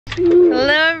Hello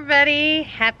everybody,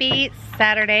 happy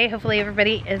Saturday. Hopefully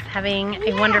everybody is having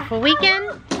a wonderful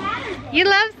weekend. You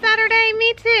love Saturday?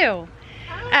 Me too.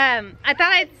 I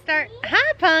thought I'd start,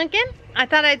 hi Pumpkin. I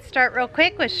thought I'd start real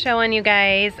quick with showing you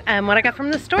guys what I got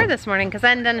from the store this morning because I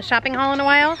hadn't done a shopping haul in a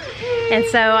while. And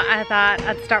so I thought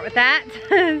I'd start with that.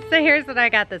 So here's what I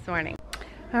got this morning.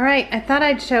 All right, I thought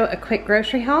I'd show a quick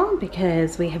grocery haul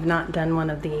because we have not done one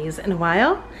of these in a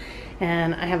while.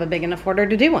 And I have a big enough order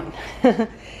to do one.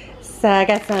 So I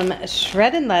got some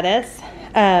shredded lettuce.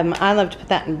 I love to put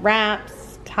that in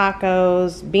wraps,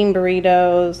 tacos, bean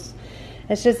burritos.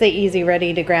 It's just the easy,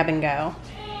 ready to grab and go.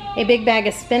 A big bag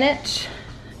of spinach,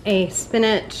 a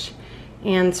spinach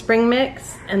and spring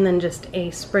mix, and then just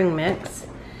a spring mix.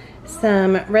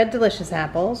 Some red delicious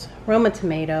apples, Roma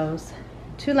tomatoes,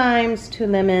 2 limes, 2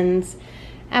 lemons,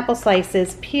 apple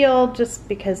slices peeled just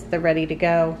because they're ready to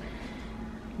go.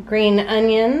 Green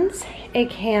onions, a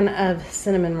can of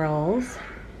cinnamon rolls,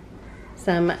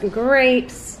 some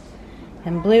grapes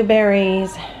and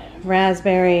blueberries,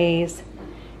 raspberries,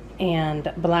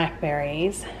 and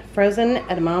blackberries, frozen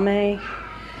edamame.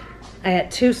 I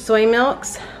had 2 soy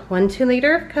milks, 1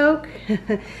 2-liter of Coke.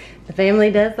 The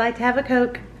family does like to have a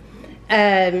Coke.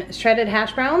 Shredded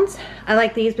hash browns. I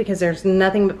like these because there's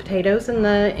nothing but potatoes in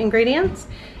the ingredients,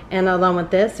 and along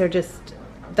with this, they're just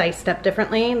diced up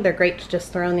differently. They're great to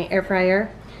just throw in the air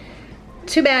fryer.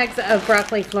 2 bags of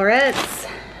broccoli florets,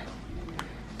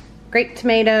 grape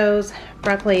tomatoes,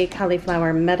 broccoli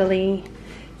cauliflower medley,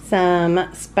 some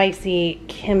spicy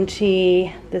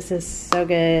kimchi. This is so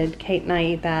good. Kate and I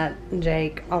eat that, and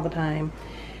Jake, all the time.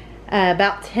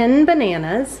 About 10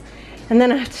 bananas. And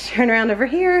then I have to turn around over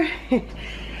here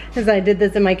as I did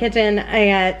this in my kitchen.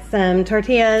 I got some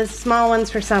tortillas, small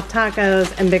ones for soft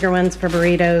tacos and bigger ones for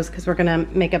burritos because we're gonna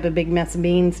make up a big mess of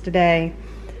beans today.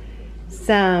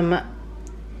 Some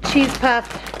cheese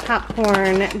puffed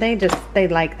popcorn. They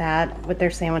like that with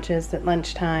their sandwiches at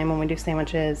lunchtime when we do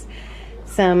sandwiches.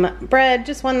 Some bread,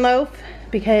 just 1 loaf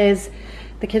because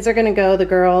the kids are gonna go, the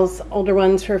girls, older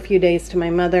ones, for a few days to my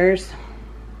mother's.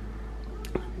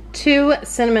 2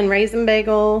 cinnamon raisin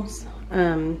bagels,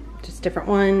 just different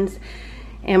ones,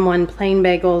 and 1 plain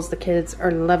bagels. The kids are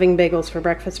loving bagels for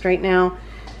breakfast right now,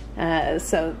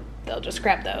 so they'll just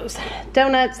grab those.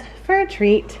 Donuts for a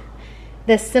treat.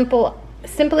 This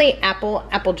simply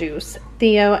apple juice.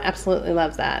 Theo absolutely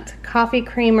loves that. Coffee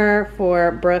creamer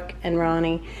for Brooke and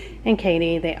Ronnie and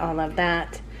Katie. They all love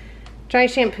that. Dry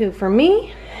shampoo for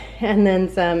me, and then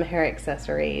some hair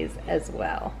accessories as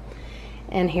well.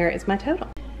 And here is my total.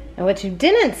 And what you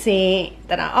didn't see,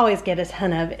 that I always get a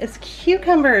ton of, is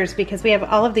cucumbers, because we have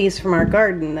all of these from our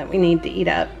garden that we need to eat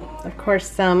up. Of course,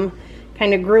 some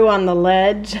kind of grew on the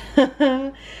ledge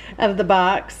of the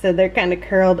box, so they're kind of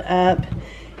curled up.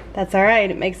 That's all right,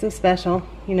 it makes them special.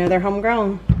 You know, they're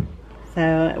homegrown.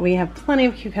 So we have plenty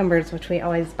of cucumbers, which we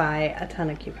always buy a ton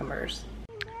of cucumbers.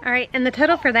 All right, and the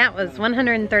total for that was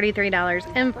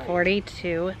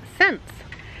 $133.42.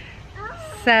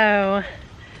 So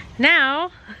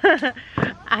now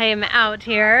I am out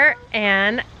here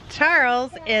and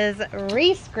Charles is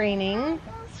rescreening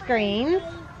screens.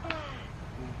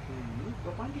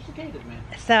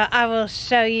 So I will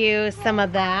show you some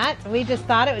of that. We just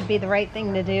thought it would be the right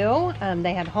thing to do.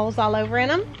 They had holes all over in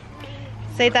them.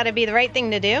 So you thought it'd be the right thing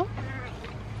to do.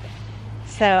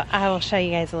 So I will show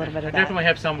you guys a little bit of that. I definitely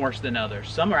have some worse than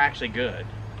others. Some are actually good,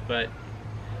 but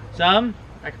some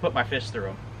I can put my fist through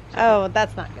them. Oh,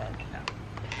 that's not good.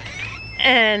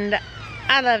 And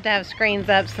I love to have screens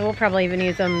up, so we'll probably even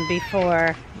use them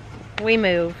before we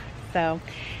move. So,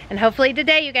 and hopefully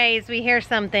today, you guys, we hear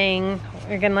something.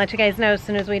 We're gonna let you guys know as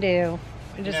soon as we do.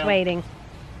 We're just waiting.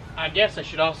 I guess I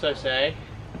should also say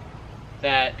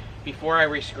that before I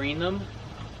rescreen them,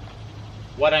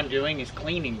 what I'm doing is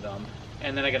cleaning them,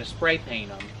 and then I gotta spray paint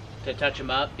them to touch them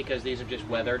up because these are just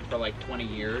weathered for like 20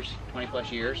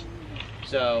 plus years.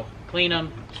 So clean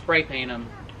them, spray paint them,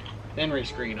 then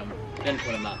rescreen them, then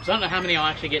put them up. So I don't know how many I'll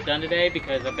actually get done today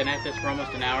because I've been at this for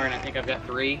almost an hour and I think I've got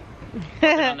 3.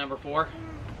 On number 4.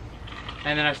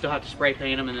 And then I still have to spray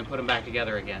paint them and then put them back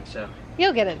together again, so.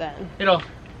 You'll get it done.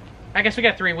 I guess we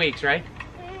got 3 weeks, right?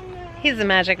 He's a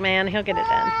magic man, he'll get it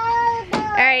done.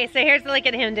 All right, so here's a look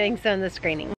at him doing some of the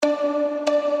screening.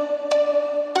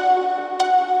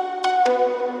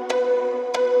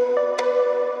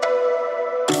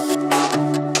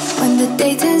 When the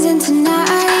day turns into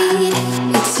night,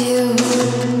 it's you.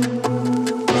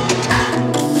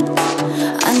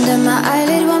 Under my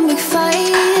eyelid, one big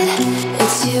fight,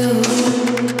 it's you.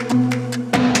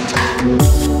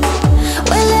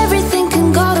 Well, everything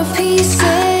can go to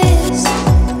pieces,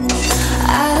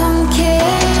 I don't care.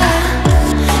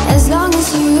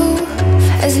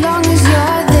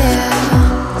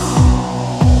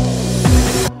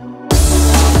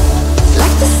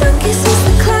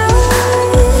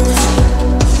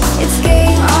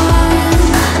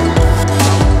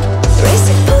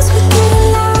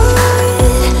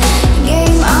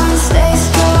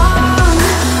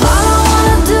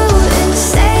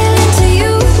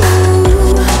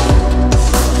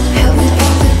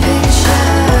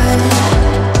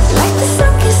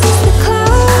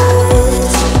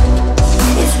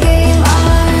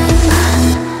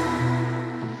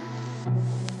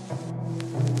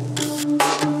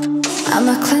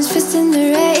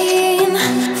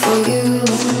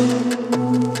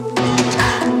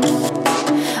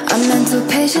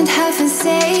 impatient, half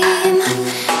insane.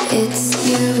 It's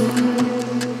you.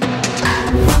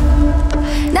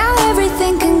 Now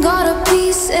everything can go to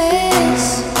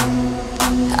pieces.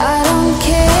 I don't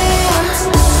care.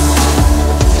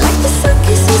 Like the sun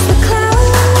kisses the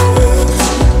clouds.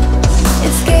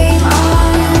 It's game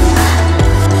on.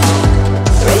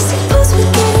 Racing pulse, we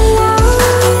get loud.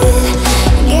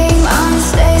 Game on,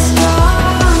 stay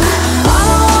strong. All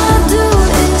I wanna do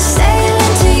is sail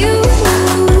into you.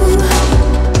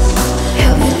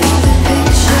 Help me paint the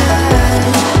picture.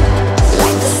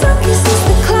 Like the sun kisses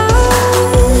the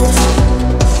clouds.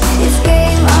 It's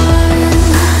game on.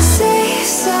 Save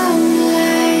some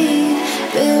light,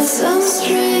 build some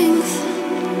strength.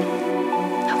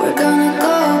 We're gonna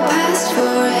go past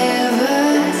forever.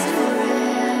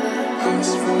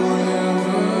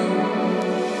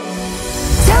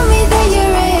 Tell me that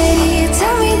you're ready,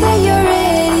 tell me that you're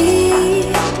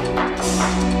ready.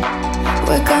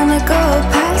 We're gonna go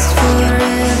past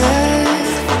forever.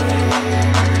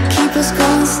 Keep us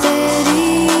going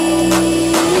steady.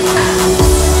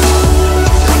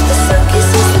 Like the sun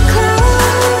kisses the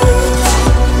clouds.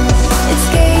 It's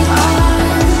game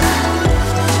on.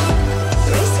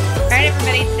 Racing All right,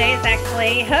 everybody, today is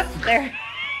actually, there,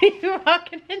 you're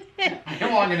walking into it.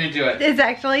 I'm walking into it. It's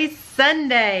actually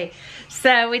Sunday.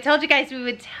 So we told you guys we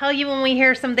would tell you when we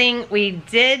hear something. We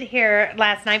did hear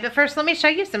last night, but first let me show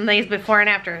you some of these before and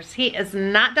afters. He is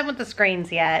not done with the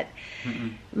screens yet,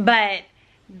 but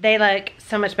they look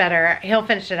so much better. He'll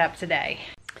finish it up today.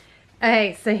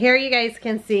 Okay, so here you guys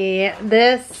can see,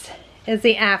 this is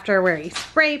the after where he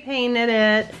spray painted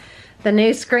it, the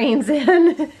new screens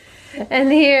in,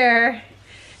 and here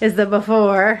is the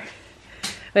before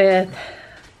with,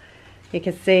 you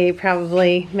can see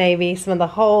probably maybe some of the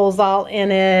holes all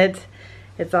in it.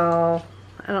 It's all,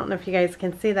 I don't know if you guys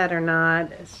can see that or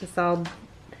not. It's just all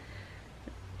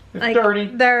like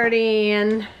dirty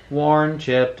and worn,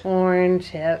 chipped.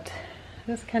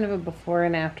 It's kind of a before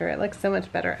and after. It looks so much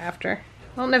better after.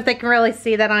 I don't know if they can really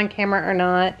see that on camera or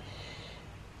not.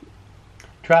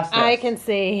 Trust us. I can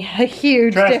see a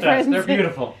huge Trust difference. us. They're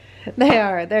beautiful. They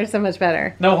are. They're so much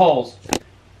better. No holes.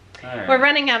 All right. We're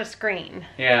running out of screen.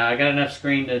 Yeah, I got enough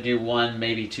screen to do one,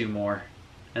 maybe two more,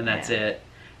 and that's it.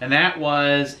 And that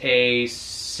was a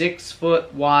 6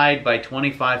 foot wide by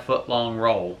 25 foot long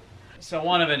roll. So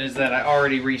one of it is that I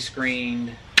already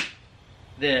rescreened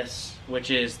this,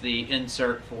 which is the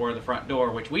insert for the front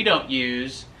door, which we don't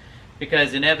use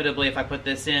because inevitably if I put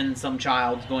this in, some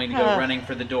child's going to go running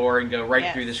for the door and go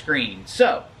right through the screen.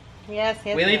 So Yes.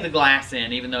 we leave the glass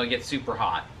in even though it gets super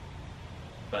hot.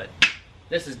 But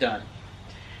this is done.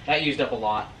 That used up a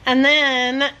lot. And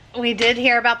then we did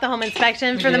hear about the home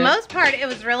inspection. For the most part, it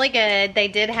was really good. They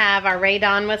did have, our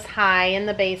radon was high in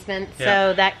the basement,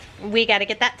 so that we got to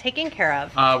get that taken care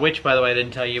of. Which, by the way, I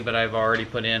didn't tell you, but I've already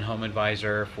put in Home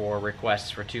Advisor for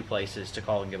requests for 2 places to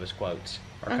call and give us quotes,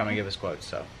 or come and give us quotes.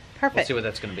 So Perfect. We'll see what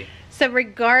that's going to be. So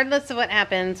regardless of what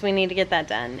happens, we need to get that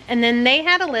done. And then they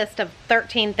had a list of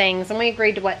 13 things, and we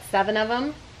agreed to, what, 7 of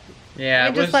them? Yeah.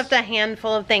 We just left a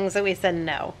handful of things that we said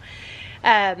no.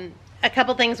 A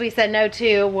couple things we said no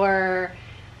to were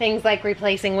things like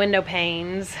replacing window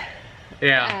panes.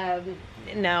 Yeah.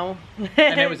 No.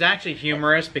 And it was actually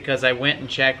humorous because I went and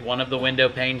checked one of the window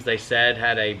panes they said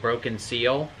had a broken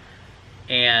seal,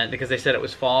 and because they said it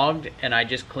was fogged, and I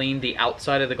just cleaned the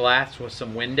outside of the glass with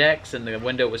some Windex and the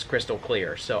window was crystal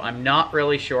clear. So I'm not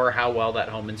really sure how well that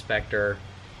home inspector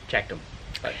checked them.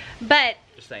 But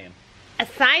just saying.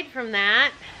 Aside from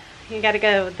that, you got to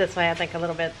go this way, I think, a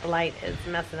little bit. The light is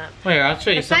messing up. Well, here, I'll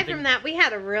show you something. Aside from that, we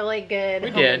had a really good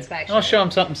home inspection. I'll show them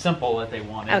something simple that they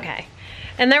wanted. Okay.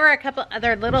 And there were a couple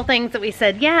other little things that we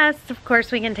said, yes, of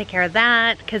course we can take care of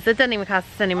that, because it doesn't even cost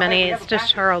us any money. It's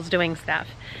just Charles doing stuff.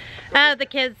 The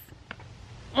kids,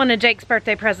 one of Jake's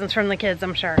birthday presents from the kids,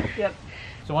 I'm sure. Yep.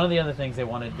 So one of the other things they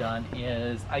wanted done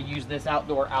is I use this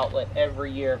outdoor outlet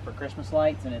every year for Christmas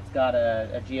lights, and it's got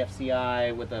a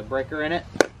GFCI with a breaker in it.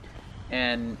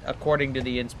 And according to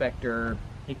the inspector,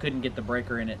 he couldn't get the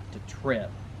breaker in it to trip.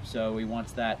 So he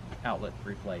wants that outlet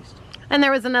replaced. And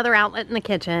there was another outlet in the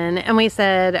kitchen, and we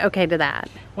said okay to that.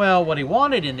 Well, what he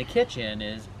wanted in the kitchen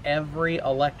is every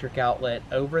electric outlet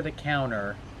over the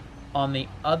counter on the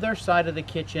other side of the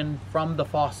kitchen from the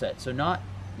faucet. So not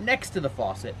next to the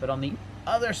faucet, but on the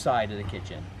other side of the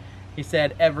kitchen. He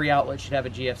said every outlet should have a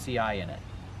GFCI in it.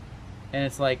 And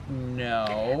it's like,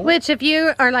 no. Which, if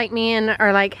you are like me and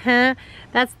are like, huh,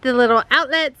 that's the little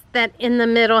outlets that in the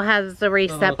middle has the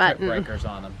reset button. Trip breakers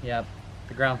on them. Yep,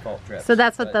 the ground fault trips. So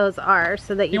that's what those are,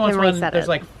 so that you can reset it. There's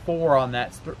like 4 on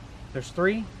that. There's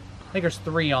 3? I think there's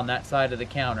 3 on that side of the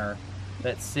counter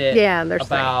that sit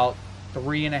about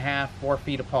 3.5, 4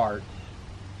 feet apart,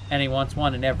 and he wants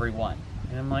one in every one.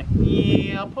 And I'm like,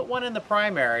 yeah, I'll put one in the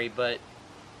primary, but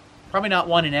probably not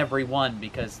one in every one,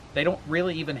 because they don't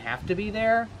really even have to be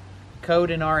there.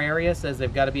 Code in our area says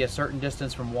they've got to be a certain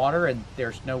distance from water, and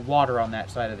there's no water on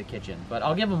that side of the kitchen. But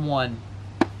I'll give them one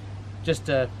just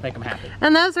to make them happy.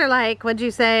 And those are like, what'd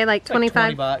you say, like 25? Like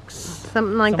 20 bucks.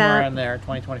 Something like that. Somewhere in there,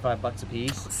 20, 25 bucks a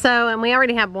piece. So, and we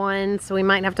already have one, so we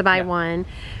might have to buy one.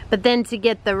 But then to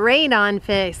get the radon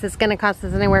fixed, it's going to cost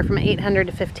us anywhere from $800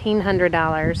 to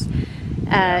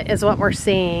 $1,500 is what we're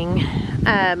seeing.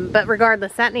 But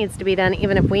regardless, that needs to be done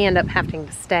even if we end up having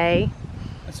to stay.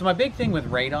 So my big thing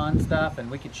with radon stuff, and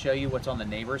we could show you what's on the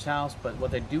neighbor's house, but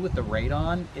what they do with the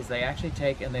radon is they actually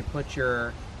take and they put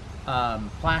your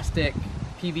plastic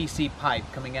PVC pipe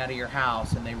coming out of your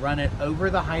house, and they run it over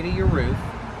the height of your roof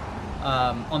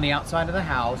on the outside of the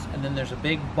house, and then there's a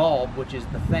big bulb, which is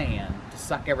the fan, to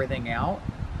suck everything out,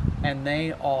 and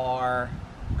they are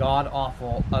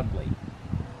god-awful ugly.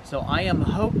 So I am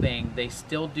hoping they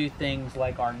still do things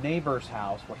like our neighbor's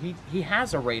house, where he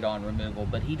has a radon removal,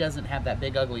 but he doesn't have that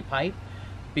big ugly pipe,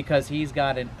 because he's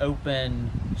got an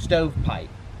open stove pipe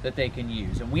that they can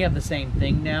use. And we have the same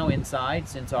thing now inside,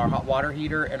 since our hot water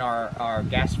heater and our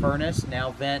gas furnace now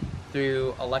vent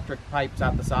through electric pipes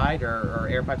out the side, or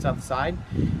air pipes out the side.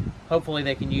 Hopefully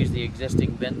they can use the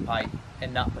existing vent pipe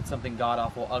and not put something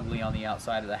god-awful ugly on the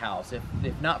outside of the house. If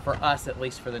not for us, at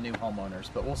least for the new homeowners.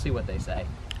 But we'll see what they say.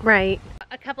 Right.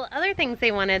 A couple other things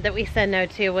they wanted that we said no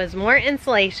to was more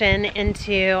insulation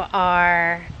into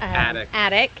our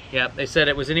attic. Yep, they said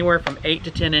it was anywhere from 8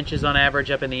 to 10 inches on average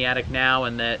up in the attic now,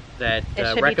 and that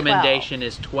recommendation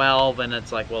is 12. And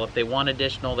it's like, well, if they want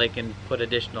additional, they can put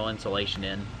additional insulation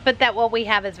in. But that what we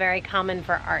have is very common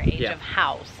for our age of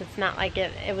house. It's not like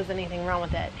it was anything wrong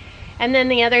with it. And then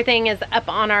the other thing is up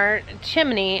on our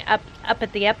chimney, up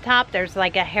at the up top, there's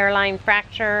like a hairline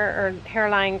fracture or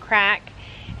hairline crack.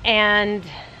 And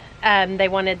they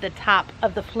wanted the top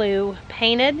of the flue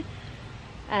painted,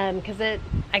 because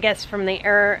I guess from the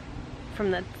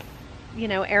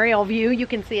aerial view, you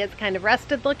can see it's kind of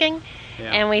rusted looking.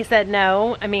 Yeah. And we said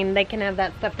no. I mean, they can have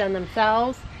that stuff done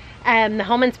themselves. The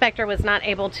home inspector was not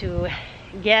able to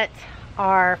get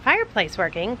our fireplace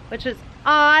working, which is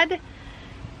odd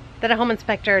that a home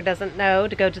inspector doesn't know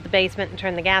to go to the basement and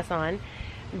turn the gas on.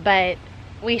 But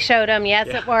we showed him, yes,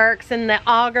 it works, and the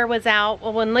auger was out.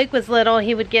 Well, when Luke was little,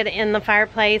 he would get in the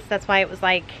fireplace. That's why it was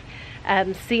like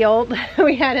sealed.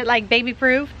 We had it like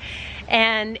baby-proof,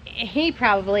 and he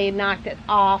probably knocked it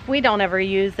off. We don't ever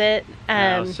use it.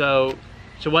 No, so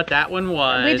what that one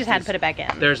was, we just had to put it back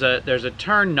in. There's a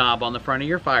turn knob on the front of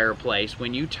your fireplace.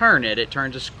 When you turn it, it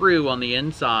turns a screw on the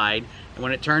inside, and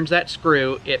when it turns that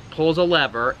screw, it pulls a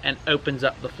lever and opens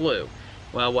up the flue.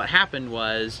 Well, what happened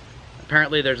was,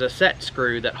 apparently there's a set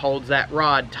screw that holds that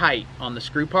rod tight on the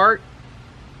screw part,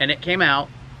 and it came out,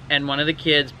 and one of the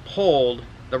kids pulled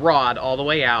the rod all the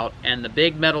way out, and the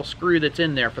big metal screw that's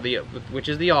in there which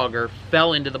is the auger,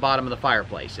 fell into the bottom of the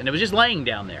fireplace, and it was just laying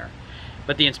down there.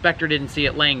 But the inspector didn't see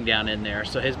it laying down in there,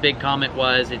 so his big comment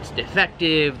was, it's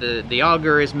defective, the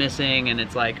auger is missing, and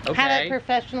it's like, okay. Have it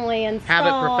professionally installed. Have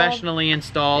it professionally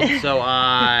installed. So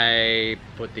I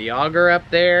put the auger up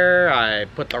there, I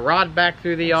put the rod back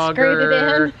through the auger, screwed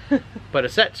it in. put a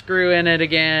set screw in it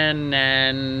again,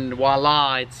 and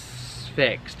voila, it's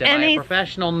fixed. Am I a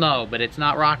professional? No, but it's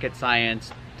not rocket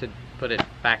science to put it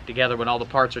back together when all the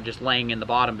parts are just laying in the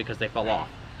bottom because they fell off.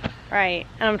 Right,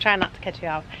 and I'm trying not to cut you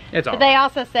off. It's all right. They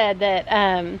also said that,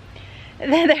 that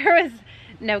there was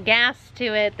no gas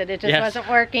to it, that it just wasn't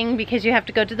working because you have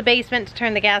to go to the basement to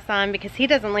turn the gas on, because he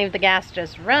doesn't leave the gas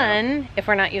just run if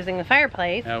we're not using the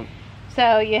fireplace. No.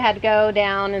 So you had to go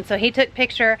down, and so he took a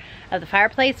picture of the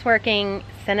fireplace working,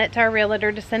 sent it to our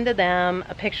realtor to send to them,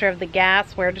 a picture of the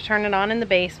gas, where to turn it on in the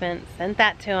basement, sent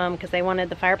that to them because they wanted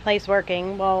the fireplace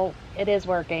working. Well, it is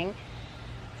working.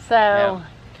 So... Yeah.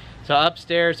 So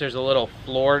upstairs there's a little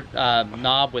floor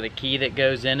knob with a key that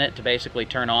goes in it to basically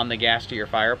turn on the gas to your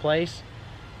fireplace.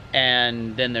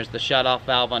 And then there's the shut-off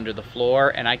valve under the floor,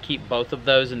 and I keep both of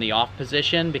those in the off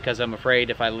position because I'm afraid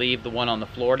if I leave the one on the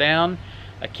floor down,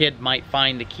 a kid might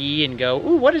find the key and go,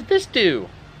 ooh, what does this do?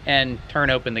 And turn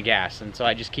open the gas, and so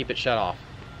I just keep it shut off.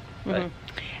 But,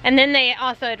 and then they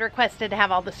also had requested to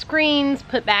have all the screens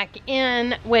put back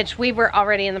in, which we were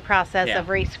already in the process of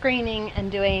rescreening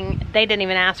and doing. They didn't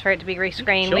even ask for it to be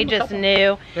rescreened. We just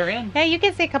knew. They're in. Yeah, you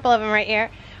can see a couple of them right here.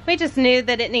 We just knew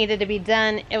that it needed to be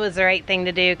done. It was the right thing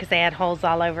to do because they had holes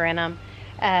all over in them,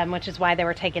 which is why they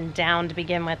were taken down to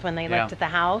begin with when they looked at the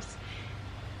house.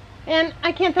 And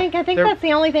I think that's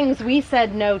the only things we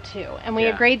said no to. And we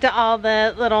agreed to all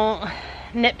the little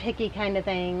nitpicky kind of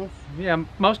things. Yeah,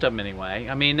 most of them anyway.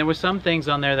 I mean, there was some things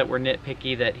on there that were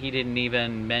nitpicky that he didn't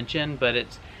even mention, but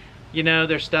it's, you know,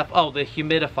 there's stuff, oh, the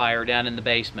humidifier down in the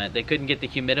basement. They couldn't get the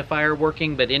humidifier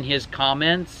working, but in his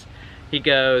comments, he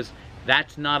goes,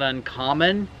 that's not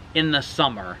uncommon in the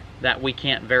summer that we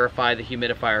can't verify the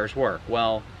humidifiers work.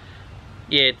 Well,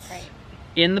 it's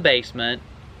in the basement,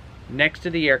 next to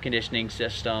the air conditioning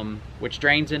system, which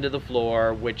drains into the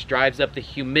floor, which drives up the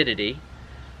humidity.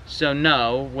 So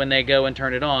no, when they go and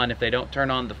turn it on, if they don't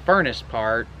turn on the furnace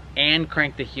part and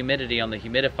crank the humidity on the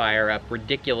humidifier up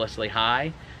ridiculously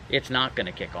high, it's not going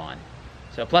to kick on.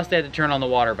 So plus they had to turn on the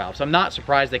water valve. So I'm not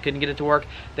surprised they couldn't get it to work.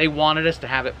 They wanted us to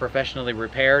have it professionally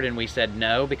repaired, and we said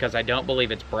no, because I don't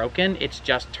believe it's broken. It's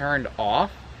just turned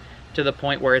off to the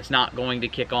point where it's not going to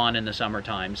kick on in the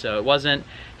summertime. So it wasn't,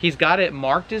 he's got it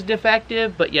marked as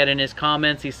defective, but yet in his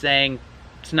comments he's saying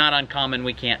it's not uncommon,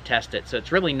 we can't test it. So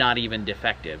it's really not even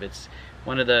defective. It's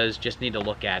one of those just need to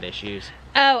look at issues.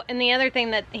 Oh, and the other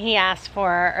thing that he asked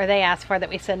for, or they asked for, that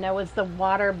we said no, was the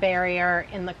water barrier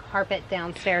in the carpet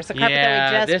downstairs. The carpet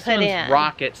that we just put in. This one's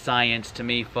rocket science to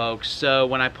me, folks. So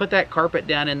when I put that carpet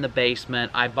down in the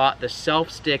basement, I bought the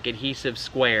self-stick adhesive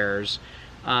squares.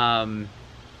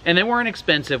 And they weren't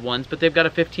expensive ones, but they've got a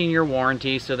 15-year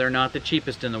warranty, so they're not the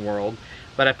cheapest in the world.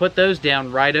 But I put those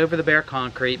down right over the bare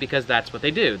concrete because that's what they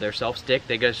do. They're self-stick,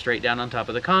 they go straight down on top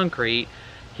of the concrete.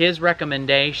 His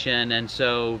recommendation, and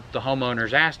so the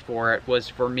homeowners asked for it, was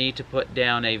for me to put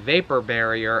down a vapor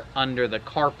barrier under the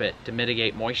carpet to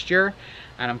mitigate moisture.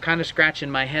 And I'm kind of scratching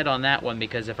my head on that one,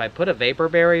 because if I put a vapor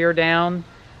barrier down,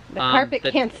 the carpet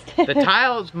can't stick. The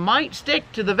tiles might stick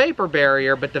to the vapor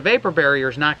barrier, but the vapor barrier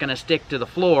is not going to stick to the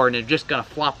floor, and it's just going to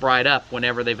flop right up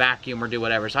whenever they vacuum or do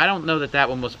whatever. So I don't know that that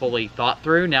one was fully thought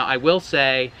through. Now, I will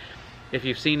say, if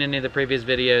you've seen any of the previous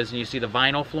videos and you see the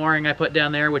vinyl flooring I put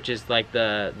down there, which is like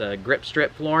the grip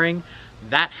strip flooring,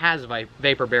 that has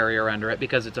vapor barrier under it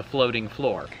because it's a floating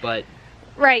floor. But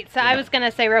right, so I was going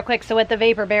to say real quick, so what the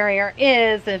vapor barrier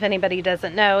is, if anybody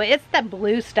doesn't know, it's the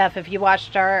blue stuff. If you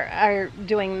watched our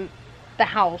doing the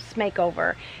house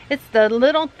makeover, it's the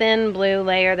little thin blue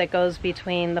layer that goes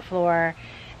between the floor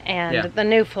and the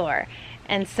new floor.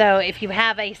 And so if you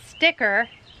have a sticker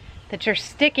that you're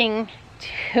sticking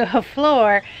to a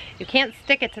floor, you can't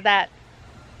stick it to that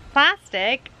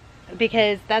plastic,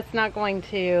 because that's not going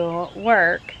to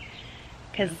work,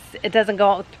 because it doesn't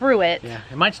go through it. Yeah,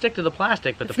 it might stick to the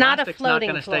plastic, but it's the plastic's not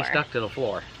going to stay stuck to the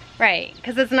floor. Right,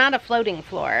 because it's not a floating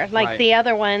floor. Like the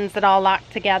other ones that all lock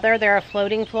together, they're a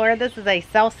floating floor. This is a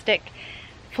self-stick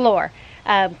floor.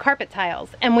 Carpet tiles.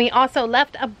 And we also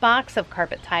left a box of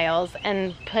carpet tiles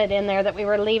and put in there that we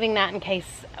were leaving that in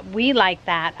case we like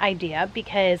that idea,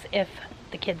 because if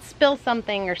the kids spill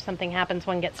something or something happens,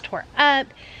 one gets tore up,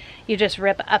 you just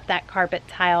rip up that carpet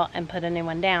tile and put a new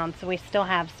one down. So we still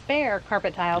have spare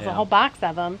carpet tiles, a whole box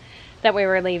of them, that we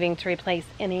were leaving to replace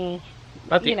any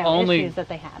issues that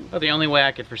they had. But the only way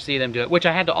I could foresee them do it, which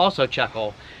I had to also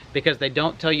chuckle, because they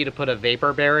don't tell you to put a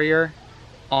vapor barrier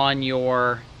on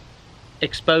your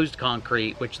exposed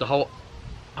concrete, which the whole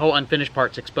unfinished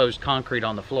part's exposed concrete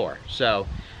on the floor. So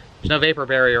there's no vapor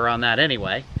barrier on that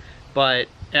anyway. But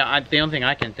the only thing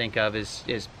I can think of is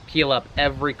peel up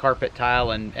every carpet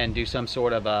tile and do some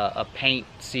sort of a paint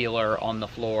sealer on the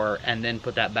floor, and then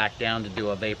put that back down to do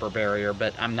a vapor barrier.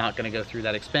 But I'm not going to go through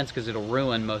that expense, because it'll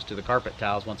ruin most of the carpet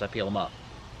tiles once I peel them up.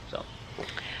 So,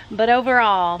 but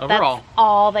overall, that's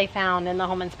all they found in the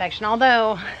home inspection.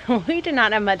 Although we did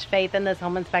not have much faith in this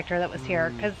home inspector that was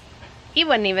here, because he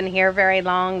wasn't even here very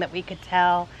long that we could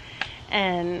tell.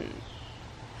 And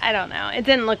I don't know. It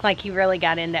didn't look like he really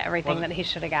got into everything that he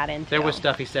should have got into. There was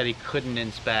stuff he said he couldn't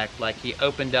inspect. Like, he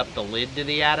opened up the lid to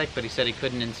the attic, but he said he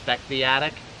couldn't inspect the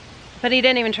attic. But he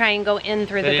didn't even try and go in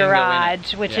through the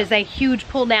garage, which is a huge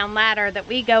pull-down ladder that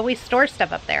we store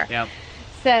stuff up there. Yeah.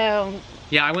 So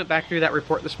yeah, I went back through that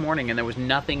report this morning, and there was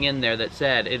nothing in there that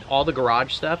said, all the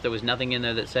garage stuff, there was nothing in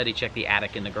there that said he checked the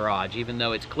attic in the garage, even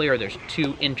though it's clear there's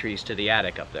 2 entries to the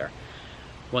attic up there.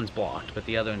 One's blocked, but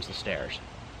the other one's the stairs.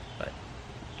 But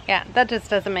yeah, that just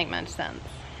doesn't make much sense.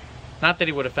 Not that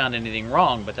he would have found anything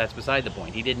wrong, but that's beside the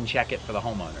point. He didn't check it for the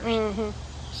homeowners.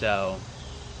 So,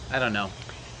 I don't know.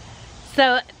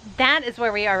 So that is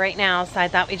where we are right now. So I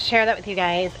thought we'd share that with you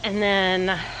guys. And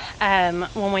then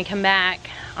when we come back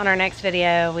on our next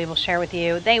video, we will share with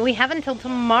you. We have until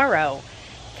tomorrow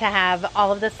to have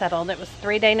all of this settled. It was a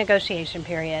 3-day negotiation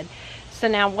period. So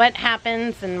now what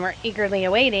happens, and we're eagerly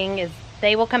awaiting, is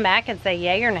they will come back and say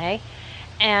yay or nay.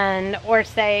 Or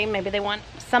say maybe they want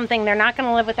something they're not going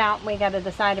to live without. We got to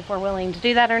decide if we're willing to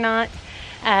do that or not.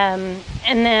 And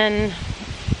then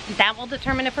that will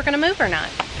determine if we're going to move or not.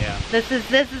 Yeah. This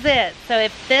is it. So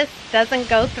if this doesn't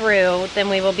go through, then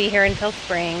we will be here until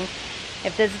spring.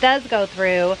 If this does go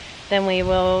through, then we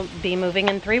will be moving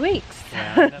in 3 weeks.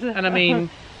 Yeah. And I mean,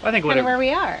 I think kind of where we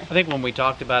are. I think when we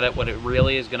talked about it, what it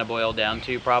really is going to boil down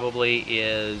to probably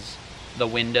is the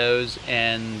windows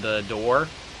and the door,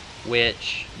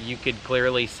 which you could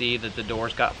clearly see that the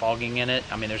door's got fogging in it.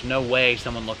 I mean, there's no way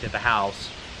someone looked at the house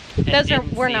and Those are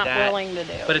didn't we're see not that. willing to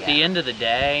do. But at the end of the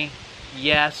day,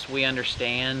 yes, we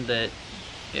understand that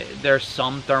there's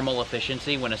some thermal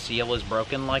efficiency when a seal is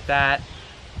broken like that,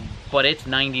 but it's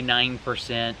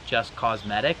 99% just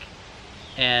cosmetic.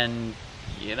 And,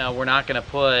 you know, we're not going to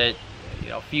put, you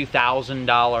know, a few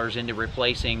 $1,000s into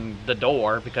replacing the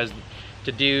door, because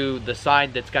to do the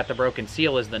side that's got the broken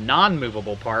seal is the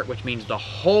non-movable part, which means the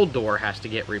whole door has to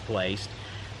get replaced.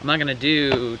 I'm not going to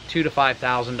do $2,000 to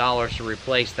 $5,000 to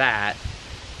replace that,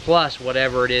 plus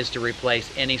whatever it is to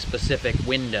replace any specific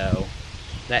window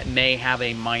that may have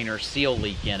a minor seal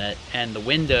leak in it. And the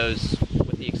windows,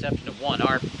 with the exception of one,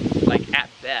 are, like, at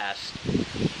best,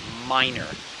 minor,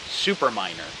 super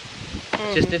minor.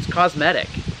 It's just, it's cosmetic.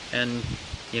 And,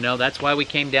 you know, that's why we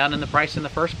came down in the price in the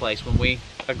first place when we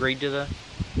agreed to the...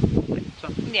 So,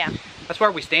 Yeah. that's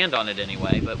where we stand on it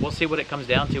anyway, but we'll see what it comes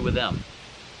down to with them.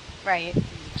 Right.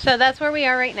 So that's where we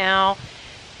are right now.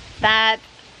 That,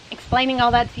 explaining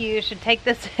all that to you should take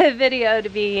this video to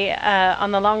be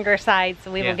on the longer side,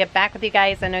 so we will get back with you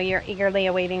guys. I know you're eagerly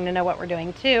awaiting to know what we're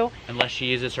doing too. Unless she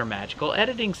uses her magical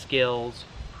editing skills.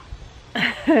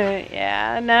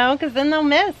 Yeah, no, because then they'll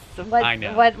miss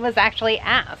what was actually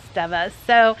asked of us.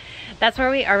 So that's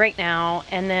where we are right now.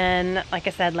 And then, like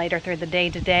I said, later through the day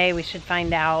today, we should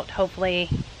find out, hopefully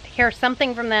hear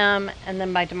something from them, and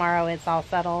then by tomorrow it's all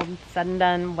settled, said and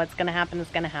done. What's going to happen is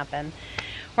going to happen.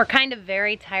 We're kind of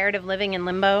very tired of living in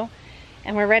limbo,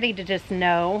 and we're ready to just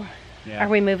know, are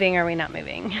we moving or are we not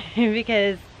moving?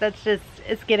 Because that's just,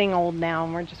 it's getting old now,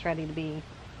 and we're just ready to be,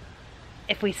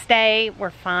 if we stay, we're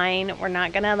fine. We're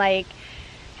not going to, like,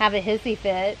 have a hissy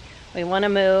fit. We want to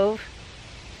move,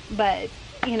 but,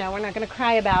 you know, we're not going to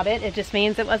cry about it. It just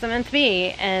means it wasn't meant to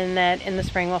be, and that in the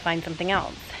spring we'll find something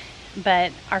else.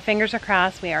 But our fingers are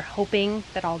crossed. We are hoping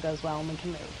that all goes well and we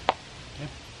can move. Yeah.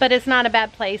 But it's not a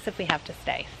bad place if we have to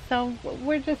stay. So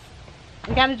we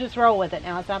got to just roll with it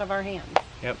now. It's out of our hands.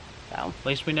 Yep. So at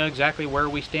least we know exactly where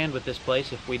we stand with this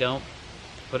place if we don't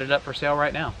put it up for sale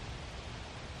right now.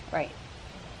 Right.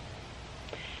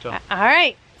 So, all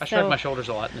right. I shrugged my shoulders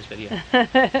a lot in this video.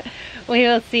 We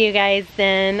will see you guys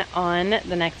then on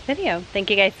the next video. Thank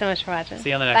you guys so much for watching. See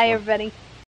you on the next one. Bye, everybody.